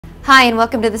Hi, and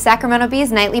welcome to the Sacramento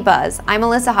Bee's Nightly Buzz. I'm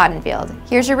Alyssa Hoddenfield.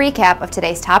 Here's your recap of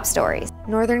today's top stories.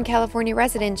 Northern California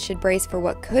residents should brace for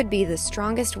what could be the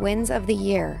strongest winds of the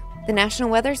year. The National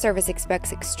Weather Service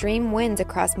expects extreme winds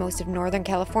across most of Northern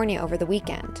California over the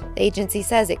weekend. The agency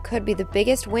says it could be the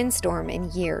biggest windstorm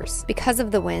in years. Because of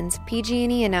the winds,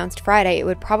 PG&E announced Friday it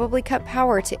would probably cut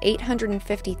power to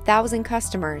 850,000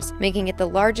 customers, making it the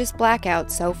largest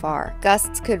blackout so far.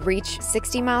 Gusts could reach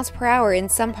 60 miles per hour in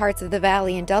some parts of the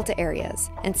Valley and Delta areas,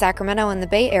 and Sacramento and the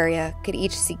Bay Area could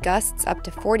each see gusts up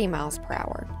to 40 miles per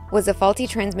hour. Was a faulty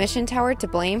transmission tower to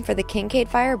blame for the Kincade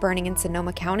Fire burning in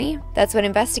Sonoma County? That's what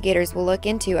investigators will look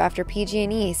into after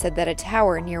PG&E said that a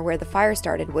tower near where the fire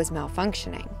started was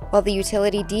malfunctioning. While the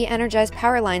utility de-energized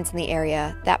power lines in the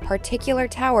area, that particular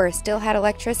tower still had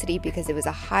electricity because it was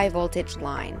a high-voltage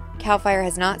line. CAL FIRE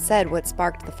has not said what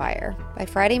sparked the fire. By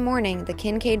Friday morning, the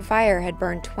Kincade Fire had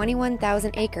burned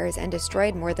 21,000 acres and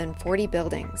destroyed more than 40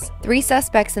 buildings. 3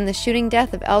 suspects in the shooting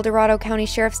death of El Dorado County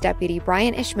Sheriff's Deputy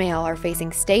Brian Ishmael are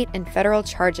facing state and federal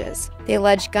charges. The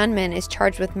alleged gunman is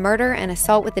charged with murder and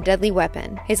assault with a deadly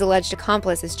weapon. His alleged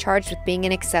accomplice is charged with being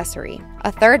an accessory.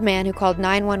 A third man who called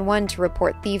 911 to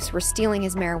report thieves were stealing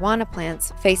his marijuana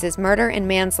plants faces murder and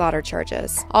manslaughter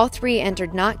charges. All 3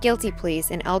 entered not guilty pleas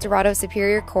in El Dorado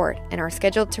Superior Court and are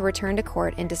scheduled to return to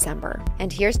court in December.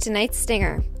 And here's tonight's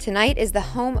stinger. Tonight is the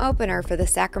home opener for the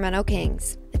Sacramento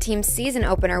Kings. The team's season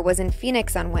opener was in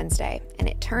Phoenix on Wednesday, and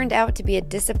it turned out to be a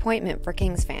disappointment for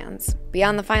Kings fans.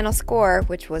 Beyond the final score,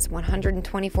 which was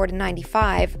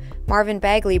 124-95, Marvin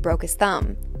Bagley broke his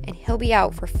thumb, and he'll be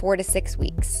out for 4 to 6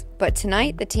 weeks. But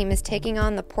tonight, the team is taking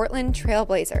on the Portland Trail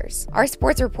Blazers. Our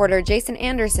sports reporter Jason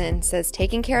Anderson says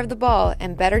taking care of the ball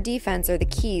and better defense are the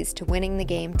keys to winning the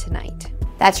game tonight.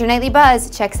 That's your Nightly Buzz.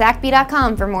 Check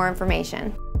sacbee.com for more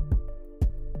information.